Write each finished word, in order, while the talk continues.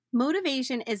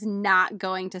Motivation is not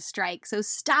going to strike, so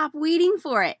stop waiting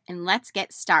for it and let's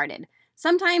get started.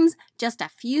 Sometimes just a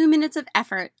few minutes of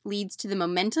effort leads to the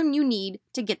momentum you need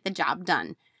to get the job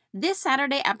done. This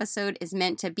Saturday episode is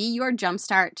meant to be your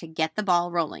jumpstart to get the ball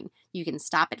rolling. You can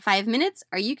stop at 5 minutes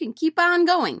or you can keep on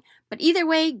going. But either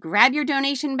way, grab your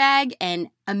donation bag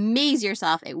and amaze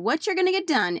yourself at what you're going to get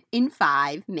done in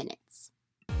 5 minutes.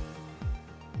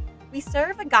 We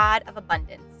serve a God of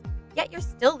abundance, yet you're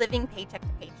still living paycheck to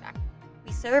paycheck.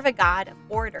 We serve a God of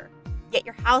order, yet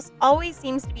your house always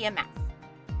seems to be a mess.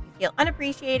 You feel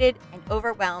unappreciated and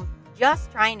overwhelmed just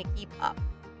trying to keep up.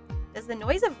 Does the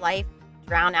noise of life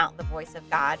drown out the voice of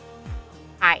God?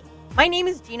 Hi, my name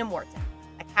is Gina Morton,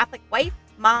 a Catholic wife,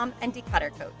 mom, and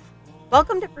declutter coach.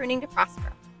 Welcome to Pruning to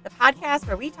Prosper, the podcast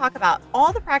where we talk about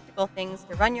all the practical things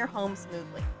to run your home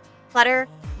smoothly. Clutter,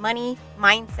 money,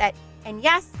 mindset, and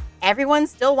yes, everyone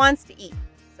still wants to eat.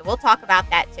 So we'll talk about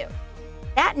that too.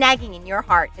 That nagging in your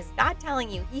heart is God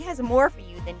telling you He has more for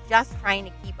you than just trying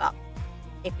to keep up.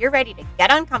 If you're ready to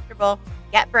get uncomfortable,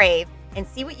 get brave, and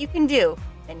see what you can do,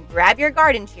 then grab your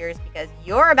garden shears because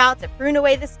you're about to prune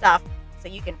away the stuff so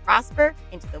you can prosper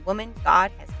into the woman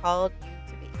God has called you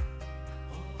to be.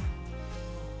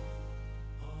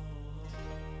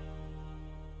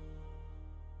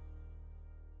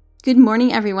 Good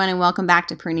morning, everyone, and welcome back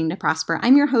to Pruning to Prosper.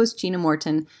 I'm your host, Gina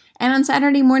Morton, and on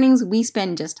Saturday mornings, we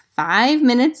spend just 5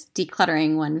 minutes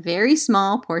decluttering one very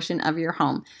small portion of your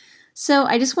home. So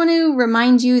I just want to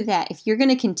remind you that if you're going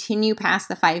to continue past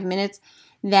the 5 minutes,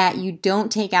 that you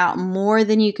don't take out more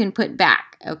than you can put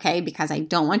back, okay? Because I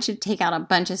don't want you to take out a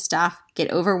bunch of stuff,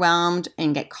 get overwhelmed,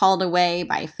 and get called away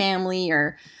by family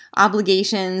or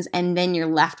obligations, and then you're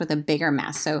left with a bigger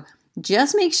mess. So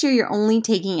just make sure you're only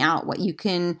taking out what you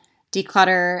can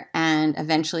declutter and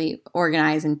eventually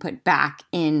organize and put back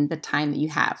in the time that you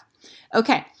have.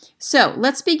 Okay, so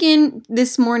let's begin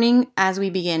this morning as we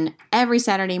begin every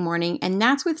Saturday morning, and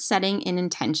that's with setting an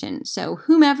intention. So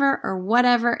whomever or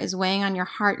whatever is weighing on your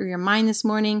heart or your mind this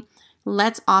morning,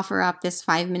 let's offer up this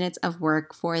 5 minutes of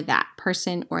work for that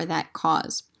person or that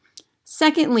cause.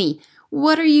 Secondly,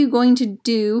 what are you going to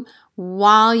do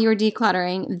while you're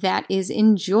decluttering that is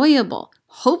enjoyable?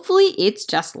 Hopefully it's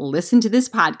just listen to this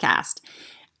podcast.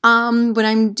 When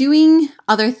I'm doing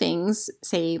other things,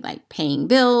 say like paying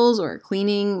bills or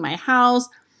cleaning my house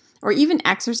or even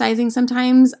exercising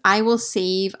sometimes, I will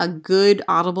save a good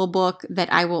Audible book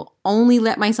that I will only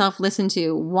let myself listen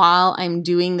to while I'm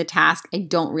doing the task I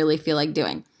don't really feel like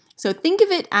doing. So think of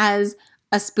it as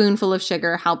a spoonful of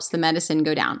sugar helps the medicine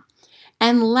go down.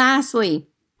 And lastly,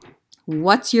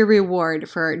 what's your reward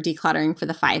for decluttering for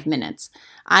the 5 minutes?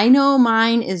 I know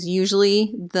mine is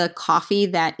usually the coffee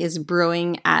that is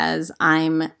brewing as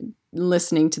I'm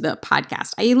listening to the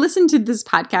podcast. I listen to this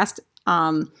podcast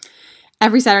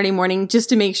every Saturday morning just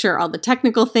to make sure all the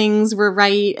technical things were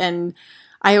right. And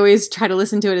I always try to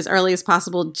listen to it as early as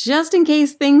possible just in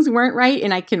case things weren't right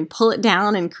and I can pull it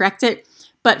down and correct it.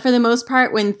 But for the most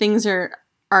part, when things are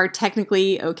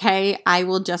technically okay, I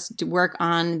will just work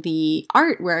on the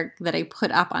artwork that I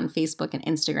put up on Facebook and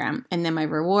Instagram. And then my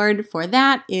reward for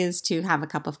that is to have a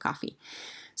cup of coffee.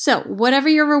 So whatever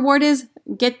your reward is,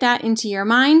 get that into your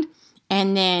mind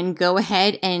and then go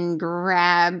ahead and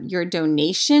grab your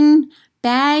donation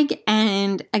bag.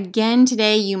 And again,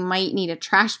 today you might need a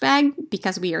trash bag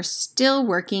because we are still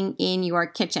working in your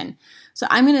kitchen. So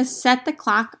I'm going to set the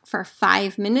clock for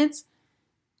 5 minutes.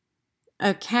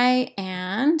 Okay,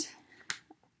 and I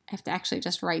have to actually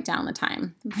just write down the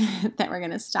time that we're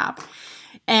going to stop.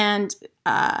 And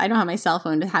I don't have my cell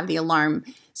phone to have the alarm.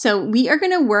 So we are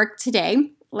going to work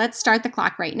today. Let's start the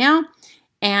clock right now.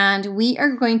 And we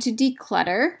are going to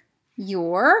declutter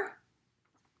your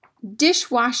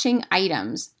dishwashing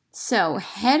items. So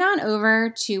head on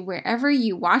over to wherever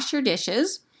you wash your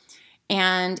dishes.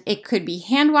 And it could be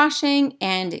hand washing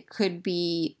and it could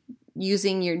be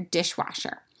using your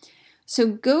dishwasher. So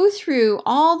go through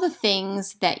all the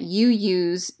things that you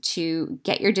use to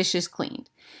get your dishes cleaned.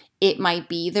 It might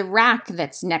be the rack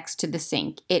that's next to the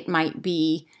sink. It might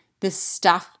be the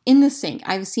stuff in the sink.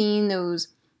 I've seen those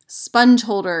sponge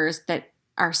holders that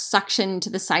are suctioned to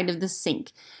the side of the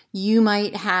sink. You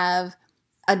might have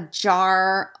a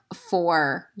jar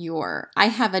I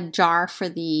have a jar for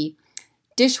the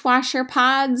dishwasher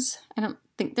pods. I don't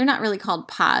think, they're not really called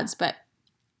pods, but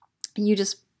you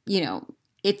just,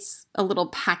 it's a little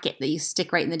packet that you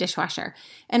stick right in the dishwasher.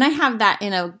 And I have that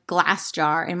in a glass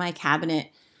jar in my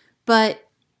cabinet. But,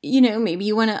 maybe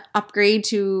you want to upgrade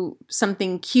to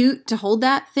something cute to hold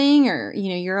that thing, or,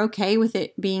 you're okay with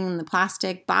it being in the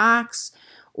plastic box,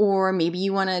 or maybe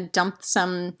you want to dump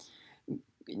some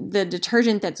the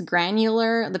detergent that's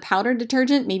granular, the powdered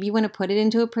detergent, maybe you want to put it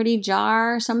into a pretty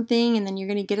jar or something, and then you're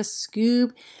going to get a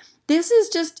scoop. This is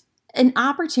just an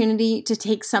opportunity to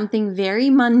take something very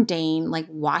mundane, like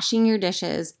washing your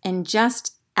dishes, and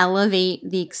just elevate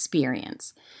the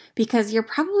experience, because you're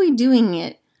probably doing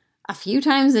it a few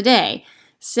times a day.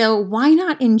 So why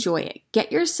not enjoy it?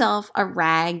 Get yourself a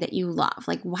rag that you love.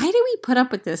 Like, why do we put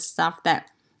up with this stuff that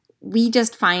we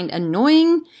just find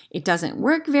annoying? It doesn't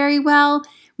work very well,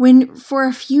 when for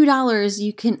a few dollars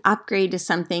you can upgrade to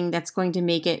something that's going to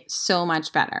make it so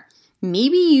much better.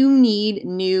 Maybe you need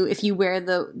new, if you wear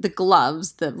the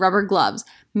gloves, the rubber gloves,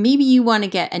 maybe you want to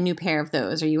get a new pair of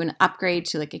those, or you want to upgrade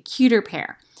to like a cuter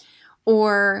pair.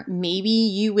 Or maybe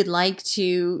you would like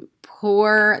to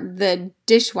pour the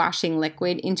dishwashing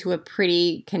liquid into a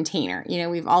pretty container. You know,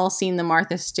 we've all seen the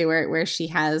Martha Stewart where she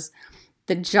has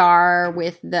the jar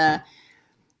with the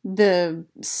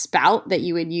spout that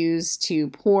you would use to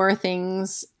pour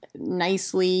things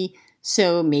nicely.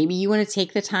 So maybe you want to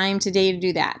take the time today to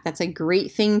do that. That's a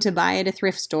great thing to buy at a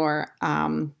thrift store.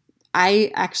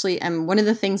 I actually am, one of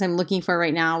the things I'm looking for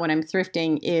right now when I'm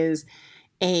thrifting is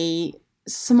a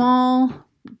small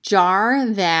jar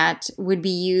that would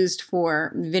be used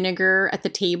for vinegar at the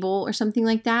table or something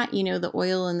like that. You know, the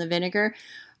oil and the vinegar.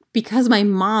 Because my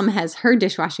mom has her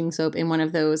dishwashing soap in one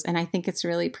of those, and I think it's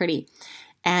really pretty.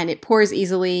 And it pours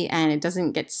easily and it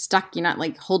doesn't get stuck. You're not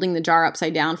like holding the jar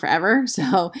upside down forever.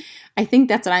 So I think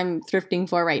that's what I'm thrifting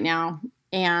for right now.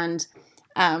 And,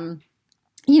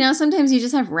 you know, sometimes you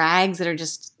just have rags that are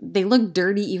just, they look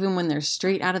dirty even when they're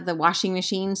straight out of the washing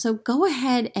machine. So go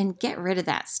ahead and get rid of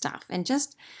that stuff and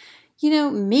just, you know,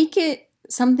 make it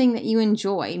something that you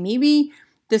enjoy. Maybe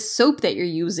the soap that you're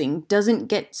using doesn't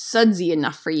get sudsy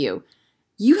enough for you.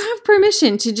 You have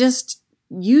permission to just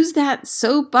use that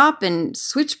soap up and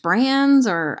switch brands,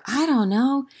 or I don't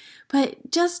know, but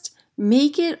just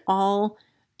make it all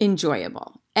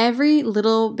enjoyable. Every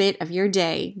little bit of your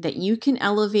day that you can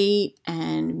elevate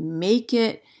and make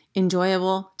it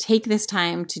enjoyable, take this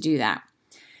time to do that.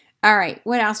 All right,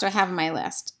 what else do I have on my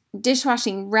list?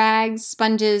 Dishwashing rags,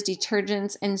 sponges,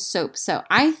 detergents, and soap. So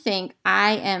I think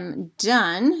I am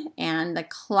done, and the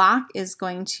clock is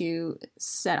going to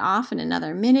set off in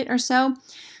another minute or so.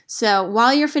 So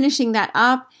while you're finishing that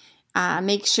up,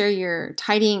 make sure you're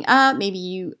tidying up. Maybe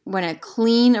you want to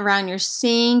clean around your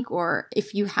sink, or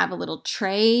if you have a little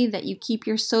tray that you keep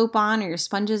your soap on or your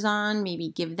sponges on, maybe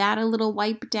give that a little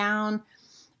wipe down.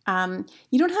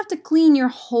 You don't have to clean your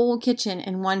whole kitchen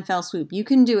in one fell swoop. You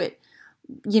can do it,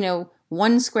 you know,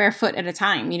 1 square foot at a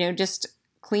time. You know, just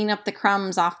clean up the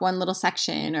crumbs off one little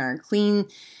section, or clean,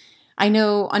 I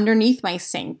know, underneath my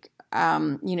sink.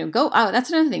 You know, that's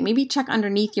another thing. Maybe check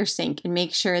underneath your sink and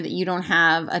make sure that you don't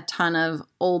have a ton of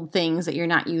old things that you're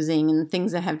not using and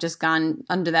things that have just gone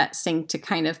under that sink to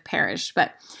kind of perish.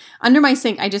 But under my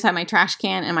sink, I just have my trash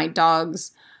can and my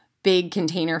dog's big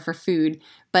container for food.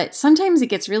 But sometimes it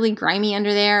gets really grimy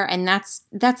under there, and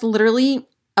that's literally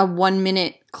a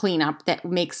 1-minute cleanup that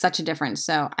makes such a difference.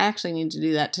 So I actually need to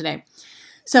do that today.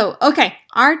 So, okay,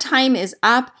 our time is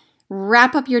up.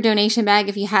 Wrap up your donation bag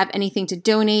if you have anything to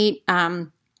donate.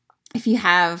 If you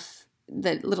have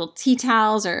the little tea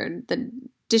towels or the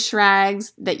dish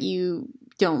rags that you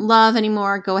don't love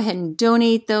anymore, go ahead and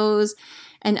donate those.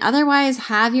 And otherwise,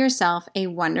 have yourself a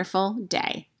wonderful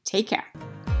day. Take care.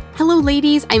 Hello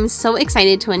ladies, I'm so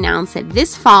excited to announce that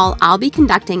this fall I'll be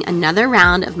conducting another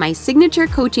round of my signature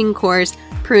coaching course,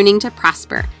 Pruning to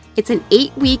Prosper. It's an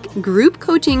 8-week group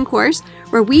coaching course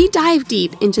where we dive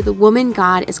deep into the woman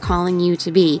God is calling you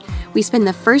to be. We spend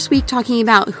the first week talking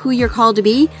about who you're called to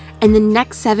be, and the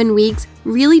next 7 weeks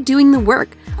really doing the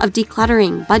work of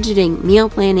decluttering, budgeting, meal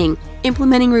planning,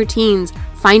 implementing routines,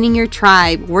 finding your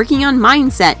tribe, working on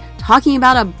mindset, talking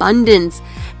about abundance,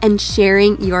 and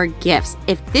sharing your gifts.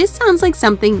 If this sounds like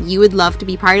something you would love to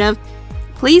be part of,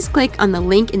 please click on the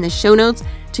link in the show notes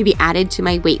to be added to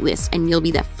my waitlist, and you'll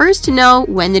be the first to know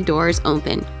when the doors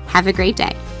open. Have a great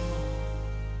day.